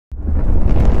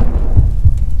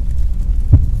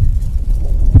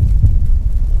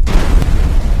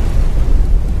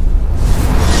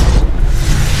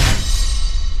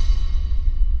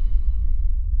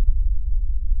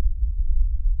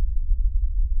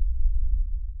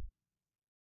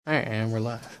Alright, and we're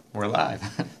live. We're live.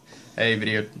 Hey,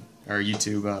 video or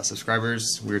YouTube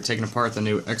subscribers, we're taking apart the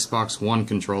new Xbox One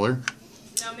controller.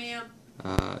 No,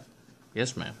 ma'am.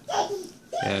 Yes, ma'am.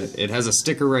 It has a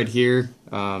sticker right here.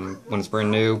 When it's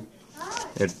brand new,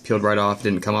 it peeled right off.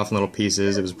 Didn't come off in little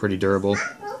pieces. It was pretty durable.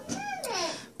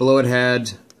 Below it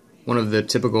had one of the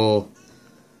typical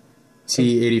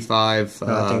T85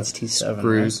 I think it's T7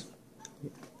 screws.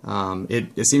 Right?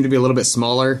 It seemed to be a little bit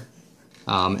smaller,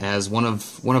 as one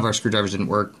of our screwdrivers didn't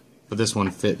work, but this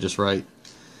one fit just right.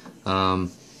 Yeah,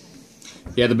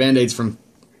 the band-aid's from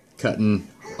cutting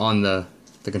on the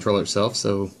controller itself,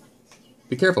 so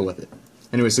be careful with it.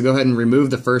 Anyway, so go ahead and remove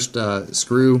the first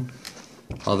screw,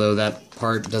 although that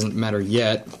part doesn't matter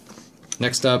yet.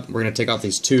 Next up, we're going to take off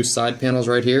these two side panels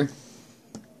right here.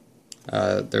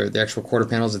 They're the actual quarter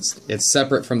panels. It's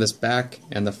separate from this back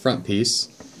and the front piece,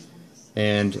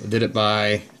 and I did it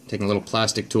by taking a little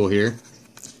plastic tool here,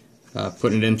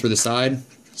 putting it in through the side,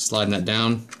 sliding that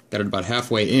down, got it about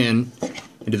halfway in,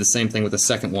 and do the same thing with the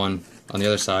second one on the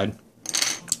other side.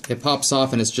 It pops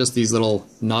off, and it's just these little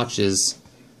notches.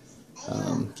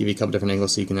 Give you a couple different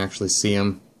angles so you can actually see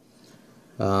them.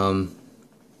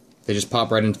 They just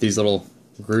pop right into these little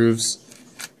grooves.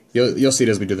 You'll see it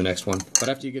as we do the next one. But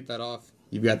after you get that off,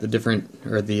 you've got the different,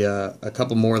 or a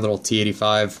couple more little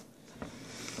T85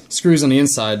 screws on the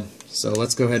inside. So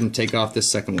let's go ahead and take off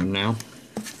this second one now.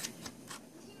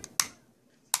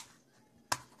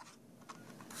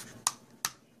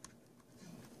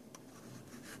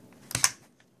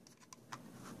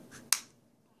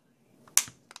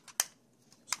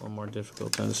 It's a little more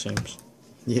difficult than it seems.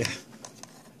 Yeah.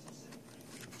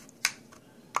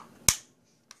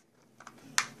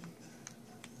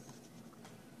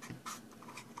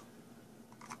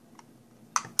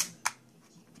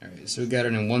 Alright, so we got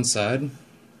it on one side. I'm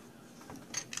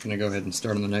going to go ahead and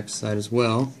start on the next side as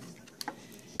well.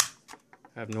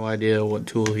 I have no idea what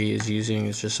tool he is using.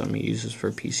 It's just something he uses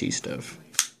for PC stuff.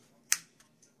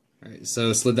 Alright,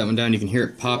 so slid that one down. You can hear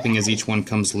it popping as each one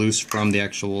comes loose from the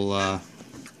actual,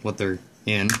 what they're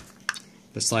in.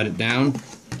 Just slide it down.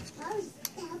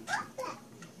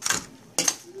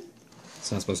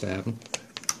 It's not supposed to happen.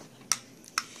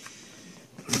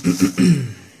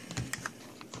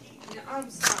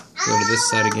 Go to this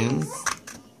side again.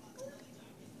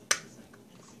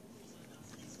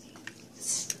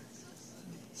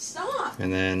 Stop.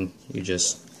 And then you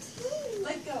just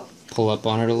Let go. pull up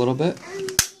on it a little bit.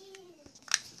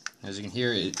 As you can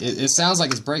hear, it sounds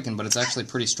like it's breaking, but it's actually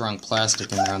pretty strong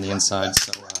plastic in there on the inside.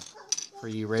 So For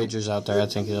you ragers out there, I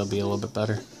think it'll be a little bit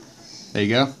better. there you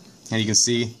go. And you can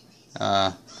see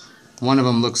one of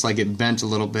them looks like it bent a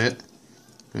little bit. Go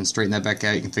ahead and straighten that back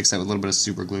out. You can fix that with a little bit of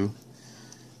super glue.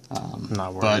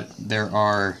 Not worried. But there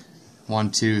are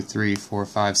 1, 2, 3, 4,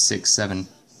 5, 6, 7,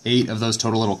 8 of those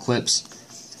total little clips.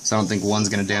 So I don't think one's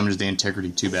going to damage the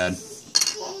integrity too bad.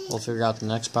 We'll figure out the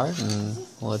next part and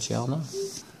we'll let you all know.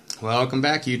 Welcome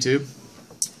back, YouTube.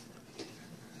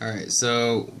 Alright,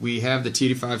 so we have the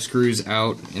T85 screws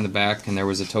out in the back, and there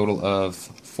was a total of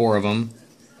 4 of them.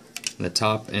 In the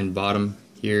top and bottom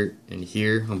here and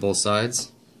here on both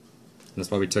sides. And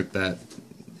that's why we took that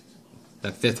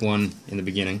fifth one in the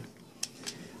beginning.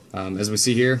 As we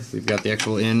see here, we've got the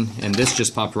actual in, and this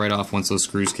just popped right off once those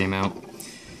screws came out.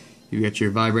 You got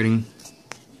your vibrating,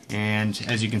 and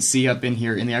as you can see up in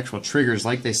here in the actual triggers,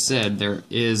 like they said, there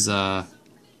is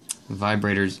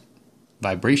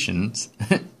vibrations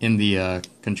in the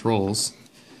controls.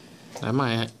 That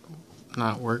might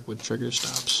not work with trigger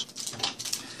stops.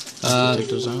 Take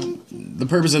those out. The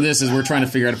purpose of this is we're trying to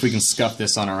figure out if we can scuff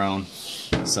this on our own.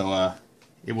 So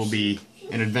it will be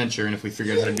an adventure, and if we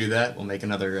figure out how to do that, we'll make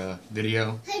another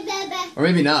video. Or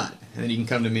maybe not, and then you can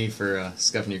come to me for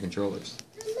scuffing your controllers.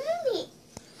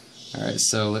 Alright,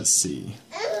 so let's see.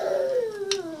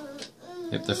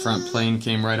 If the front plane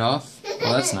came right off,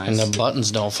 well, that's nice. And the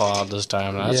buttons don't fall out this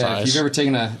time. That's nice. If you've ever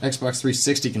taken a Xbox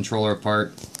 360 controller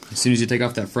apart, as soon as you take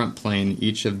off that front plane,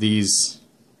 each of these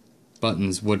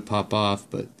buttons would pop off,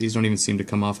 but these don't even seem to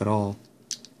come off at all.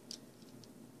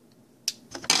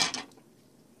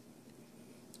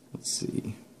 Let's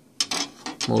see.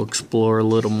 We'll explore a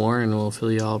little more and we'll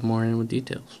fill you all more in with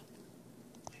details.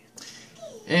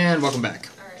 And welcome back.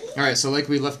 Alright, so like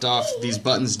we left off, these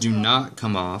buttons do not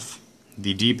come off.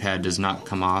 The D-pad does not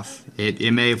come off.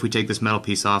 It may if we take this metal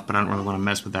piece off, but I don't really want to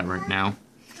mess with that right now.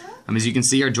 As you can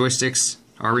see, our joysticks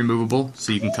are removable,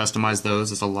 so you can customize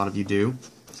those, as a lot of you do.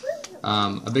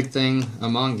 A big thing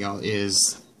among y'all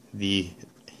is the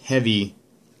heavy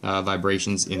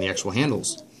vibrations in the actual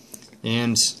handles.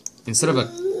 And instead of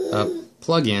a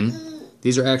plug-in,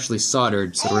 these are actually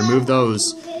soldered, so to remove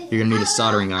those, you're going to need a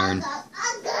soldering iron.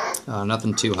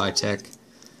 Nothing too high tech,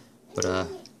 but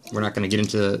we're not going to get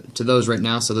into those right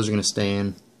now, so those are going to stay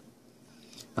in.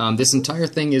 This entire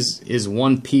thing is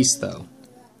one piece, though.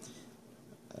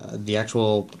 The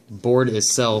actual board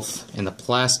itself and the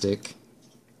plastic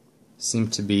seem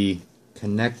to be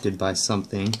connected by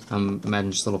something.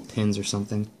 Imagine just little pins or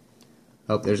something.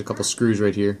 Oh, there's a couple screws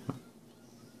right here.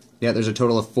 Yeah, there's a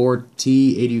total of 4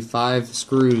 T85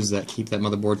 screws that keep that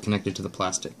motherboard connected to the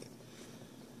plastic.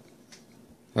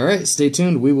 Alright, stay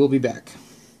tuned, we will be back.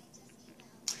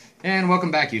 And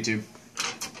welcome back, YouTube.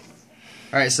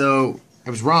 Alright, so I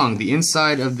was wrong. The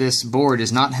inside of this board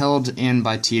is not held in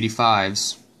by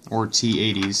T85s, or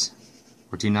T80s,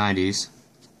 or T90s,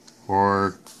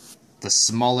 or the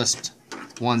smallest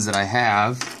ones that I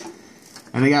have.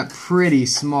 And they got pretty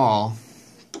small,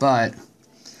 but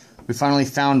we finally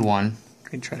found one,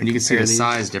 and you can see the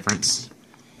size difference.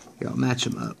 Here, I'll match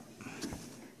them up.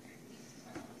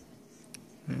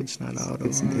 It's not auto.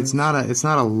 It's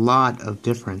not a lot of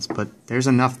difference, but there's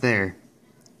enough there.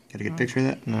 Got a good picture of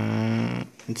that? Nah,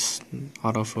 it's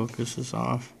autofocus is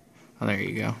off. Oh, there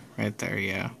you go, right there.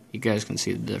 Yeah, you guys can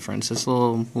see the difference. It's a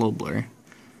little blurry,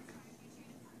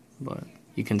 but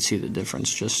you can see the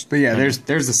difference. But yeah, there's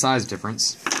the size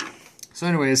difference. So,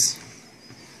 anyways,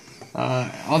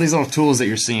 all these little tools that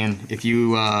you're seeing, if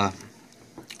you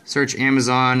search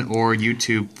Amazon or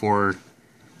YouTube for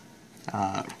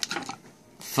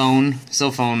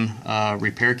cell phone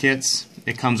repair kits,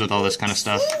 it comes with all this kind of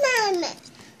stuff.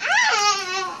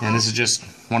 And this is just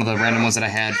one of the random ones that I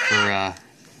had for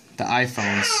the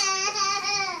iPhones.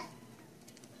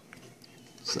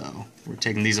 So we're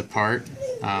taking these apart.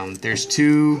 There's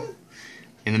 2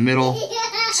 in the middle,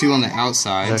 2 on the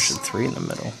outside. There's actually 3 in the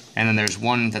middle. And then there's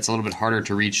one that's a little bit harder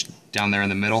to reach down there in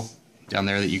the middle, down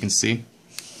there that you can see.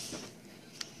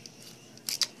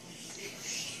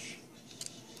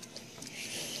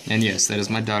 And yes, that is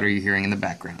my daughter you're hearing in the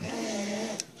background.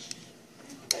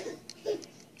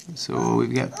 So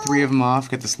we've got 3 of them off,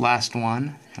 got this last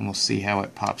one, and we'll see how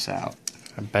it pops out.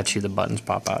 I bet you the buttons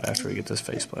pop out after we get this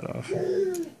faceplate off.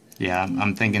 Yeah,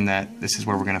 I'm thinking that this is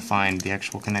where we're going to find the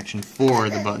actual connection for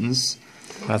the buttons.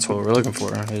 That's what we're looking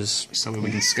for, is so we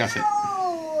can scuff it.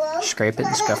 Scrape it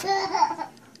and scuff it.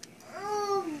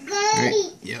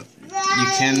 Right, yep.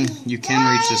 You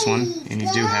can reach this one, and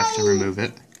you do have to remove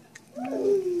it.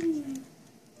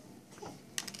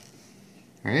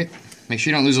 Alright, make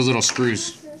sure you don't lose those little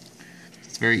screws.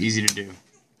 It's very easy to do.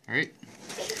 Alright?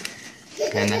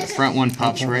 And that front one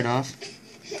pops right off.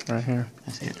 Right here.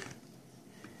 That's it.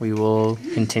 We will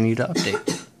continue to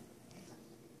update.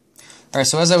 Alright,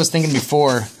 so as I was thinking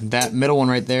before, that middle one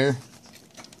right there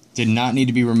did not need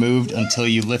to be removed until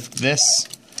you lift this,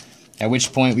 at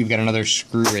which point we've got another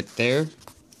screw right there.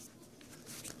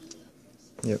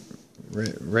 Yep,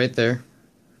 right there.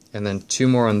 And then 2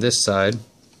 more on this side.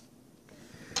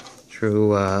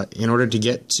 In order to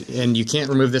get to, and you can't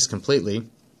remove this completely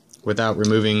without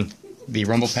removing the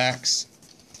rumble packs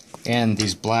and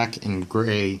these black and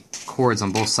gray cords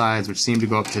on both sides, which seem to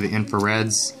go up to the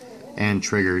infrareds and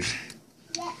triggers.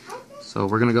 So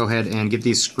we're going to go ahead and get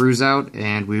these screws out,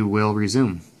 and we will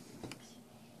resume.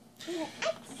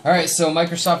 Alright, so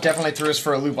Microsoft definitely threw us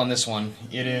for a loop on this one.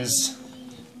 It is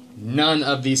none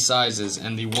of these sizes,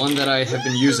 and the one that I have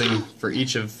been using for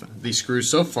each of these screws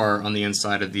so far on the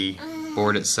inside of the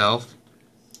board itself,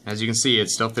 as you can see, it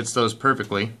still fits those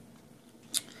perfectly.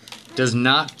 Does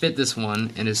not fit this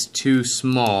one and is too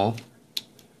small.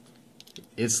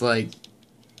 It's like,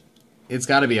 it's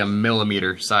got to be a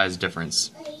millimeter size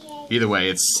difference. Either way,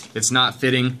 it's not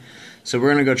fitting. So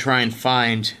we're going to go try and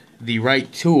find the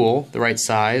right tool, the right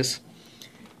size,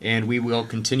 and we will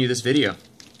continue this video.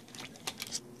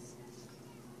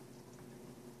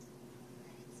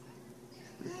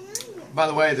 By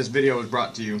the way, this video was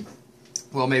brought to you,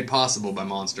 well, made possible by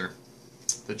Monster,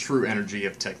 the true energy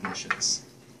of technicians.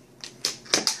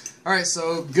 Alright,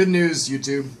 so good news,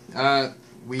 YouTube.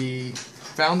 We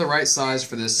found the right size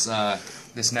for this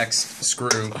this next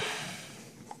screw,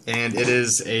 and it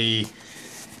is a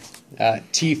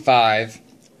T5.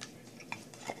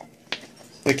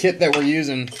 The kit that we're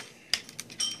using,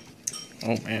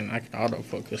 oh man, I can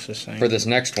autofocus this thing. For this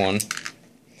next one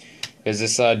is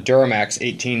this Duramax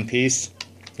 18 piece.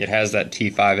 It has that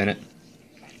T5 in it.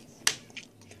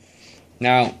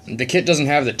 Now, the kit doesn't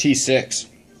have the T6,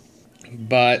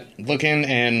 but looking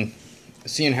and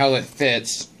seeing how it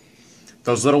fits,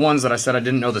 those little ones that I said I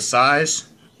didn't know the size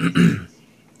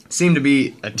seem to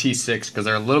be a T6 because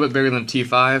they're a little bit bigger than a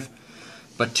T5,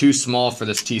 but too small for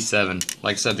this T7.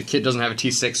 Like I said, the kit doesn't have a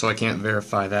T6, so I can't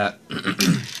verify that.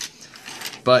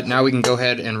 But now we can go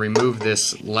ahead and remove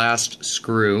this last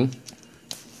screw.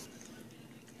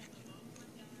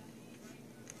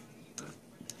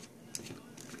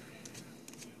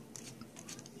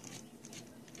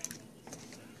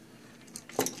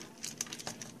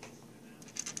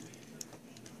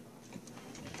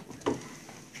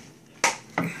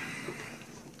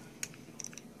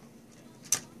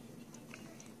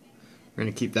 We're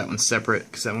going to keep that one separate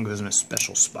because that one goes in a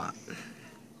special spot.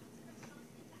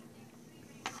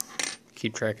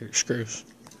 Keep track of your screws.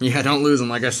 Yeah, don't lose them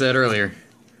like I said earlier.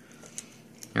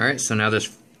 Alright, so now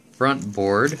this front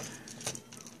board.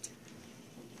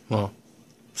 Well,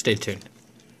 stay tuned.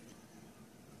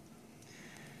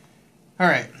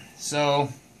 Alright, so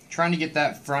trying to get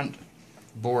that front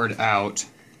board out.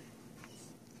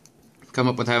 Come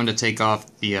up with having to take off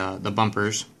the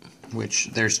bumpers, which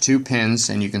there's 2 pins,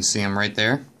 and you can see them right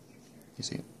there. You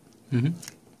see it? Mm-hmm.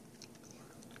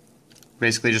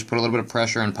 Basically just put a little bit of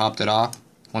pressure and popped it off.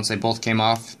 Once they both came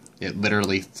off, it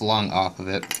literally flung off of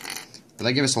it. But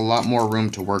that gave us a lot more room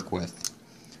to work with.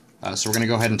 So we're going to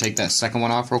go ahead and take that second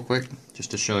one off real quick,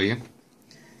 just to show you.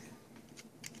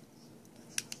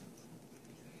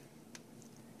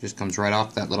 Just comes right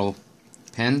off that little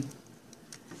pin.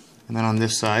 And then on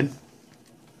this side,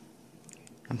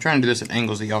 I'm trying to do this at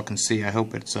angles that y'all can see. I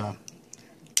hope it's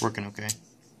working okay.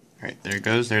 Alright, there it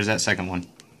goes. There's that second one.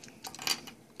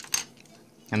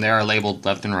 And they are labeled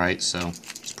left and right, so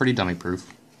it's pretty dummy proof.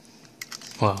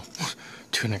 Well,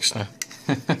 to an extent.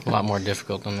 A lot more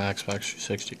difficult than the Xbox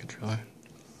 360 controller.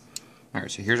 Alright,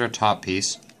 so here's our top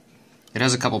piece. It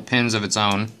has a couple pins of its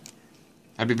own.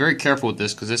 I'd be very careful with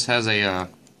this because this has a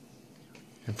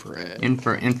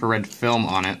infrared film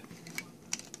on it.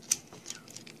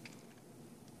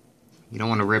 You don't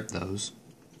want to rip those.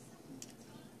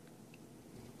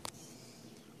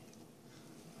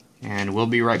 And we'll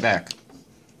be right back.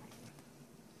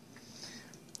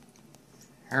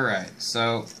 Alright,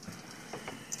 so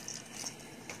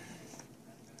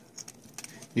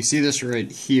you see this right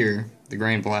here, the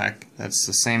gray and black. That's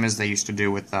the same as they used to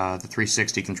do with the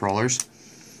 360 controllers.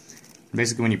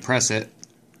 Basically when you press it,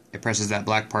 it presses that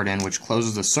black part in, which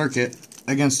closes the circuit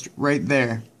against right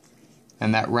there.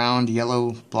 And that round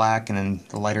yellow, black, and then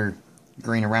the lighter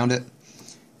green around it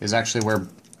is actually where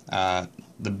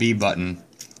the B button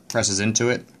presses into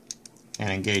it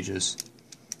and engages.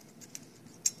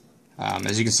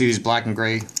 As you can see, these black and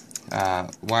gray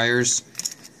wires,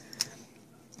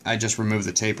 I just removed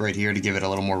the tape right here to give it a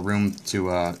little more room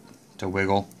to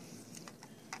wiggle.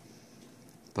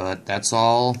 But that's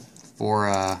all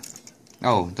for,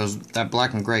 that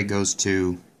black and gray goes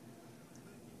to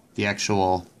the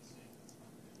actual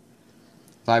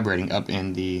vibrating up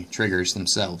in the triggers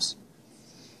themselves.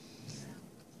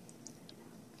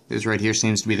 This right here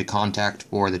seems to be the contact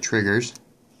for the triggers.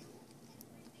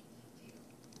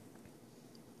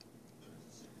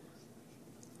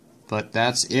 But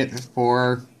that's it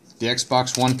for the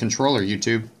Xbox One controller,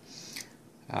 YouTube.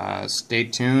 Stay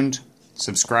tuned,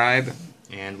 subscribe,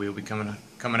 and we will be coming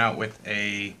out with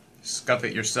a Scuff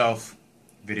It Yourself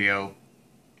video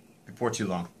before too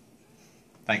long.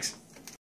 Thanks.